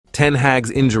Ten Hag's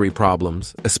injury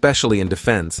problems, especially in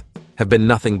defense, have been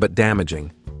nothing but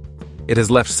damaging. It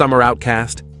has left summer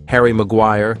outcast Harry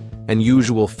Maguire and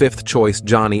usual fifth-choice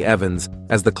Johnny Evans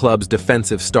as the club's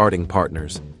defensive starting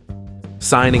partners.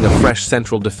 Signing a fresh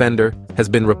central defender has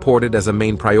been reported as a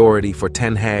main priority for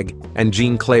Ten Hag, and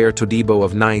JEAN-CLAIR TODIBO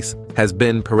of Nice has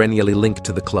been perennially linked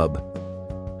to the club.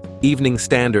 Evening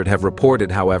Standard have reported,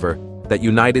 however, that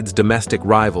United's domestic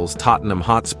rivals Tottenham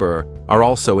Hotspur are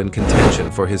also in contention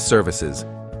for his services.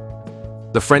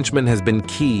 The Frenchman has been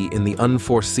key in the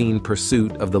unforeseen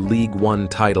pursuit of the Ligue 1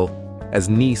 title, as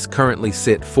Nice currently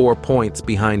sit 4 points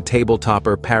behind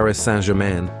table-topper Paris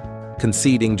Saint-Germain,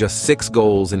 conceding just 6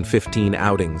 goals in 15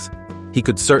 outings. He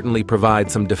could certainly provide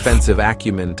some defensive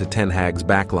acumen to Ten Hag's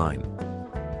backline.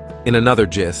 In another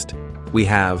gist, we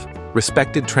have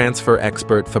respected transfer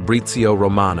expert Fabrizio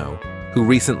Romano, who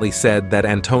recently said that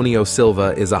Antonio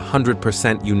Silva is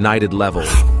 100% United level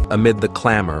amid the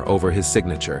clamor over his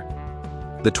signature.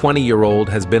 The 20-year-old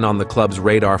has been on the club's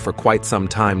radar for quite some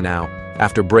time now,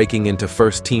 after breaking into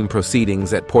first-team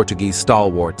proceedings at Portuguese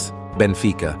stalwarts,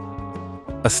 Benfica.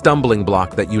 A stumbling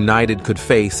block that United could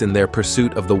face in their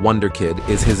pursuit of the wonder kid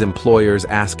is his employer's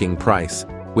asking price,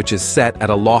 which is set at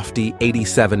a lofty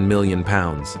 £87 million.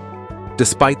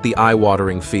 Despite the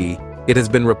eye-watering fee, it has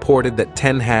been reported that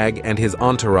Ten Hag and his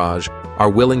entourage are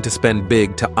willing to spend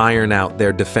big to iron out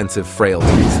their defensive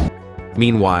frailties.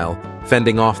 Meanwhile,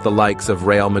 fending off the likes of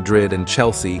Real Madrid and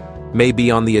Chelsea may be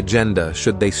on the agenda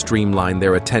should they streamline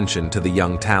their attention to the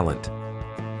young talent.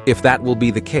 If that will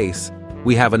be the case,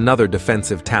 we have another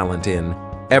defensive talent in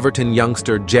Everton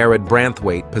youngster JARRAD.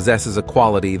 Branthwaite possesses a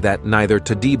quality that neither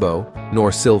TODIBO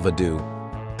nor Silva do: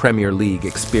 Premier League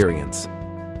experience.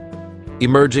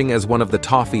 Emerging as one of the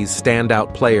Toffee's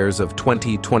standout players of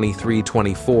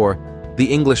 2023-24, the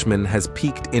Englishman has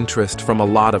piqued interest from a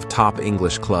lot of top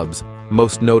English clubs,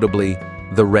 most notably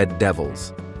the Red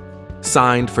Devils.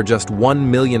 Signed for just £1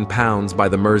 million by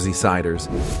the Merseysiders,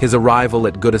 his arrival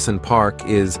at Goodison Park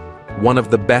is one of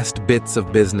the best bits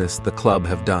of business the club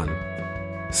have done.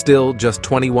 Still just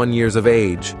 21 years of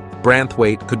age,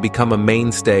 Branthwaite could become a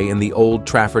mainstay in the Old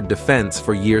Trafford defence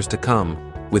for years to come,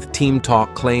 with team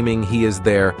talk claiming he is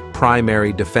their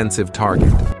primary defensive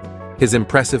target. His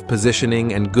impressive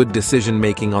positioning and good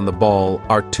decision-making on the ball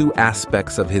are 2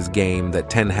 aspects of his game that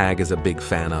Ten Hag is a big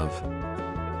fan of.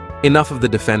 Enough of the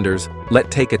defenders, let's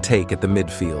take a take at the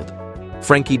midfield.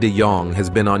 Frenkie de Jong has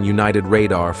been on United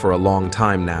radar for a long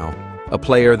time now, a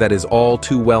player that is all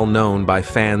too well known by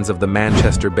fans of the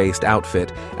Manchester-based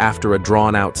outfit after a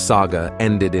drawn-out saga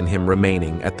ended in him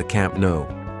remaining at the Camp Nou.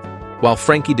 While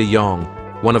Frenkie de Jong,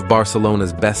 one of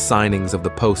Barcelona's best signings of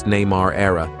the post-Neymar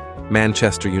era,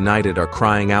 Manchester United are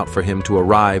crying out for him to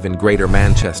arrive in Greater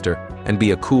Manchester and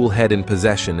be a cool head in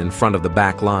possession in front of the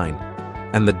back line,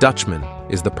 and the Dutchman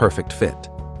is the perfect fit.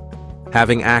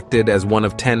 Having acted as one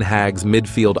of Ten Hag's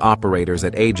midfield operators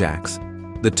at Ajax,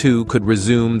 the two could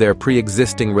resume their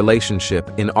pre-existing relationship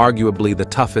in arguably the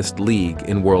toughest league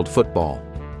in world football.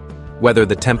 Whether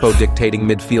the tempo-dictating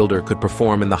midfielder could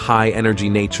perform in the high-energy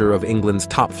nature of England's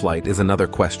top flight is another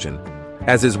question,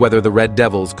 as is whether the Red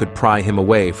Devils could pry him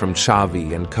away from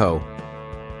Xavi and co.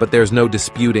 But there's no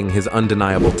disputing his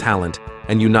undeniable talent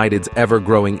and United's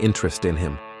ever-growing interest in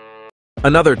him.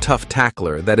 Another tough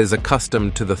tackler that is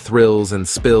accustomed to the thrills and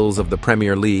spills of the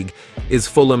Premier League is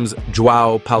Fulham's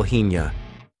JOAO PALHINHA.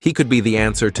 He could be the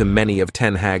answer to many of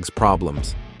Ten Hag's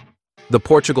problems. The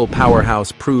Portugal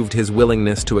powerhouse proved his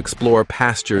willingness to explore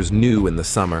pastures new in the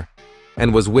summer,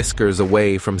 and was whiskers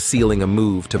away from sealing a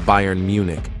move to Bayern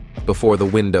Munich before the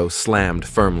window slammed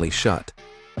firmly shut.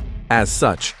 As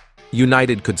such,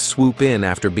 United could swoop in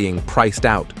after being priced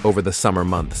out over the summer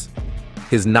months.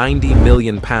 His £90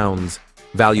 million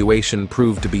valuation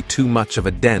proved to be too much of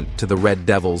a dent to the Red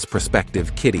Devils'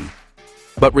 prospective kitty.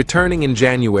 But returning in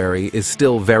January is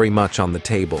still very much on the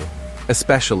table,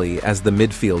 especially as the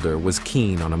midfielder was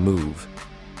keen on a move.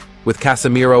 With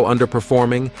Casemiro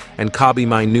underperforming and Kobbie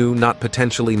Mainoo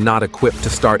potentially not equipped to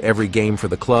start every game for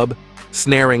the club,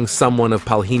 snaring someone of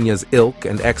Palhinha's ilk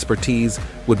and expertise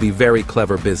would be very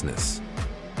clever business.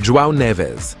 João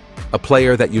Neves, a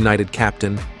player that United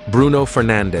captain Bruno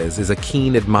Fernandes is a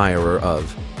keen admirer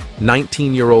of.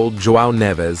 19-year-old João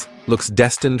Neves looks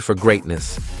destined for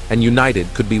greatness, and United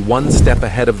could be one step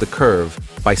ahead of the curve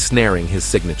by snaring his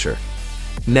signature.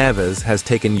 Neves has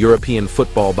taken European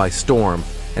football by storm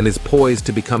and is poised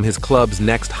to become his club's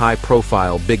next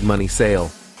high-profile big-money sale.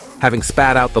 Having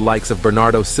spat out the likes of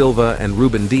Bernardo Silva and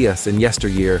Ruben Dias in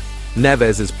yesteryear,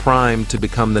 Neves is primed to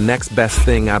become the next best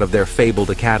thing out of their fabled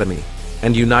academy,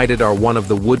 and United are one of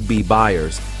the would-be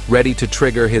buyers, ready to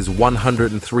trigger his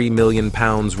 £103 million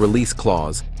release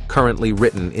clause currently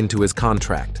written into his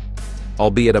contract.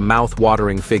 Albeit a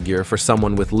mouth-watering figure for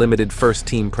someone with limited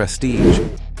first-team prestige,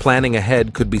 planning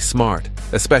ahead could be smart,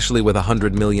 especially with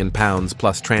 £100 million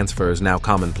plus transfers now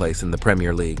commonplace in the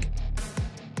Premier League.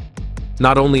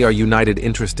 Not only are United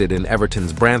interested in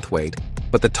Everton's Branthwaite,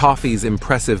 but the Toffees'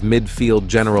 impressive midfield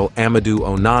general Amadou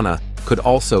Onana could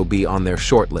also be on their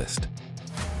shortlist.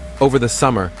 Over the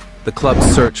summer, the club's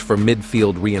search for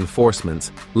midfield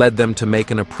reinforcements led them to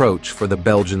make an approach for the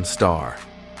Belgian star.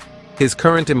 His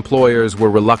current employers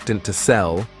were reluctant to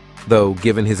sell, though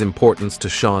given his importance to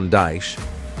Sean Dyche,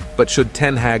 but should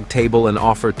Ten Hag table an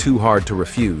offer too hard to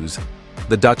refuse,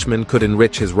 the Dutchman could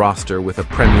enrich his roster with a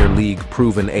Premier League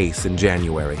proven ace in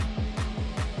January.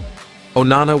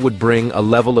 Onana would bring a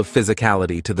level of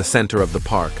physicality to the center of the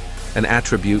park, an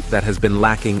attribute that has been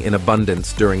lacking in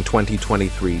abundance during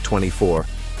 2023-24,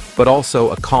 but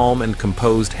also a calm and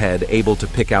composed head able to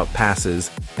pick out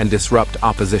passes and disrupt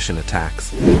opposition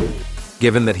attacks.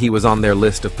 Given that he was on their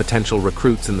list of potential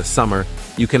recruits in the summer,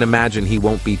 you can imagine he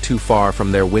won't be too far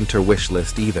from their winter wish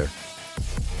list either.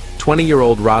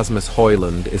 20-year-old Rasmus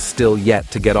Højlund is still yet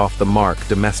to get off the mark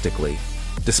domestically,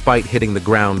 despite hitting the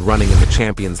ground running in the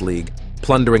Champions League,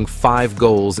 plundering 5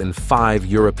 goals in 5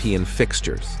 European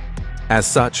fixtures. As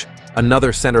such,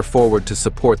 another center forward to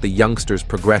support the youngster's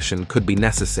progression could be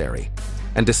necessary,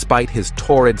 and despite his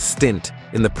torrid stint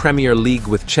in the Premier League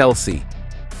with Chelsea,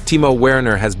 TIMO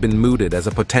Werner has been mooted as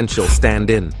a potential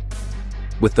stand-in.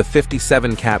 With the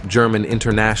 57-cap German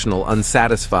international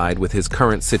unsatisfied with his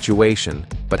current situation,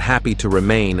 but happy to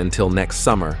remain until next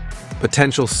summer,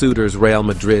 potential suitors Real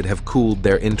Madrid have cooled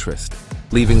their interest,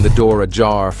 leaving the door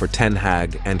ajar for Ten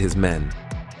Hag and his men.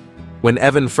 When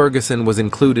Evan Ferguson was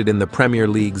included in the Premier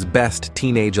League's best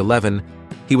teenage 11,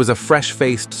 he was a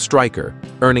fresh-faced striker,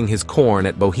 earning his corn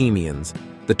at Bohemians.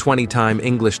 The 20-time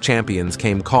English champions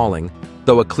came calling,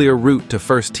 though a clear route to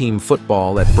first-team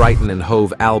football at Brighton and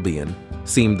Hove Albion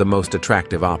seemed the most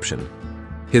attractive option.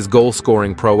 His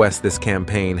goal-scoring prowess this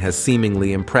campaign has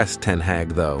seemingly impressed Ten Hag,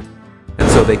 though, and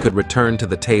so they could return to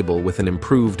the table with an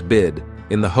improved bid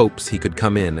in the hopes he could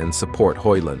come in and support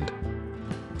Højlund.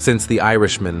 Since the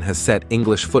Irishman has set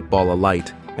English football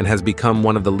alight and has become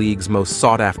one of the league's most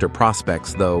sought-after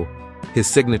prospects, though, his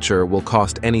signature will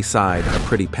cost any side a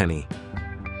pretty penny.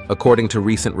 According to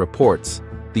recent reports,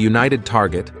 the United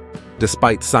target,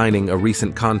 despite signing a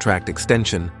recent contract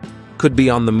extension, could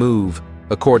be on the move,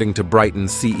 according to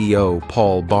Brighton's CEO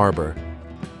Paul Barber.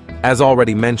 As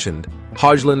already mentioned,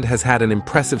 Højlund has had an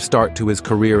impressive start to his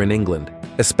career in England,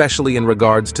 especially in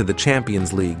regards to the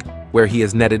Champions League, where he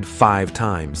has netted 5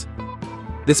 times.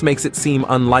 This makes it seem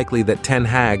unlikely that Ten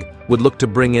Hag would look to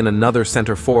bring in another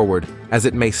center forward, as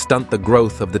it may stunt the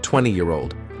growth of the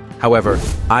 20-year-old. However,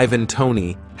 Ivan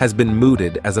Toney has been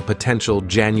mooted as a potential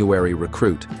January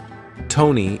recruit.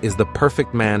 Toney is the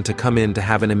perfect man to come in to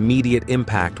have an immediate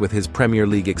impact with his Premier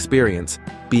League experience,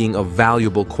 being of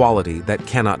valuable quality that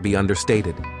cannot be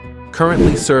understated.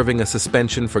 Currently serving a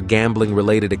suspension for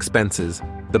gambling-related expenses,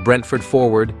 the Brentford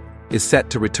forward is set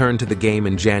to return to the game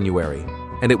in January,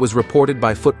 and it was reported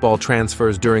by Football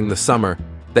Transfers during the summer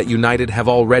that United have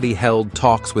already held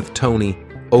talks with Toney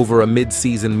over a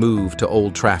mid-season move to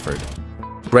Old Trafford.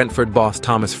 Brentford boss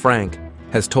Thomas Frank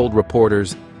has told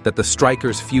reporters that the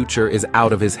striker's future is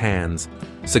out of his hands,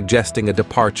 suggesting a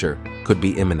departure could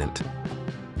be imminent.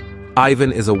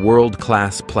 Ivan is a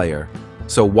world-class player,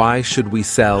 so why should we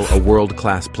sell a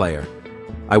world-class player?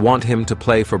 I want him to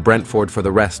play for Brentford for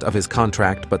the rest of his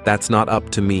contract, but that's not up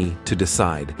to me to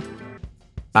decide.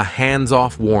 A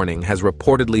hands-off warning has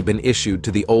reportedly been issued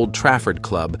to the Old Trafford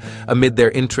club amid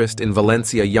their interest in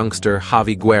Valencia youngster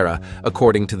JAVI GUERRA,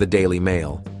 according to the Daily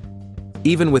Mail.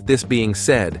 Even with this being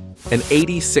said, an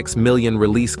 £86 million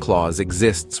release clause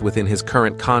exists within his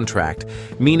current contract,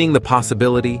 meaning the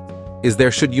possibility is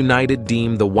there should United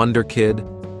deem the Wonder Kid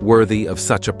worthy of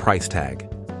such a price tag.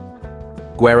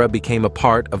 GUERRA became a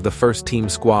part of the first-team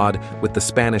squad with the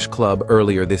Spanish club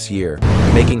earlier this year,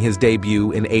 making his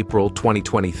debut in April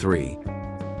 2023.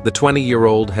 The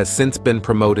 20-year-old has since been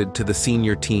promoted to the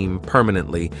senior team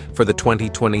permanently for the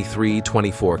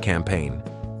 2023-24 campaign.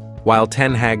 While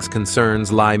Ten Hag's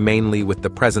concerns lie mainly with the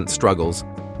present struggles,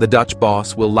 the Dutch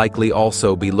boss will likely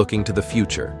also be looking to the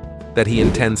future, that he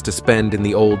intends to spend in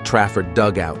the Old Trafford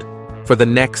dugout, for the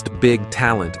next big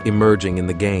talent emerging in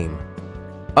the game.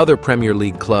 Other Premier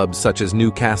League clubs such as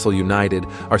Newcastle United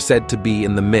are said to be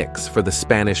in the mix for the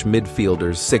Spanish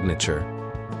midfielder's signature.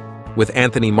 With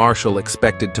Anthony Martial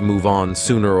expected to move on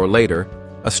sooner or later,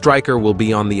 a striker will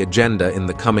be on the agenda in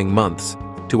the coming months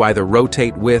to either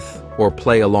rotate with or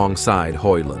play alongside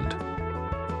Højlund.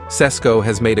 ŠEŠKO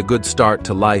has made a good start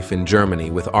to life in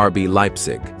Germany with RB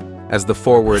Leipzig, as the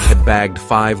forward had bagged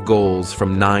 5 goals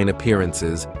from 9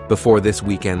 appearances before this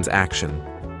weekend's action.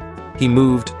 He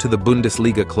moved to the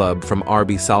Bundesliga club from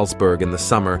RB Salzburg in the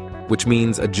summer, which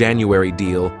means a January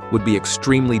deal would be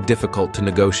extremely difficult to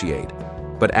negotiate.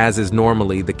 But as is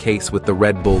normally the case with the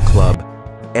Red Bull club,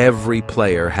 every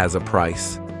player has a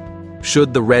price.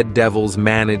 Should the Red Devils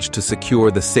manage to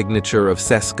secure the signature of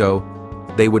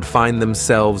ŠEŠKO, they would find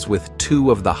themselves with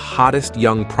 2 of the hottest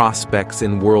young prospects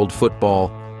in world football,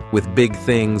 with big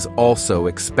things also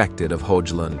expected of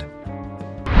Højlund.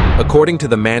 According to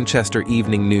the Manchester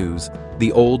Evening News,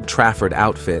 the Old Trafford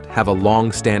outfit have a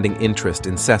long-standing interest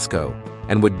in ŠEŠKO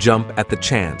and would jump at the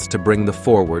chance to bring the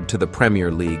forward to the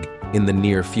Premier League in the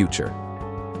near future.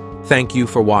 Thank you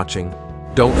for watching.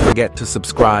 Don't forget to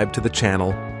subscribe to the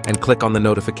channel and click on the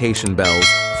notification bells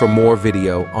for more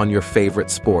video on your favorite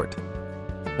sport.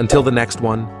 Until the next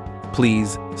one,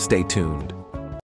 please stay tuned.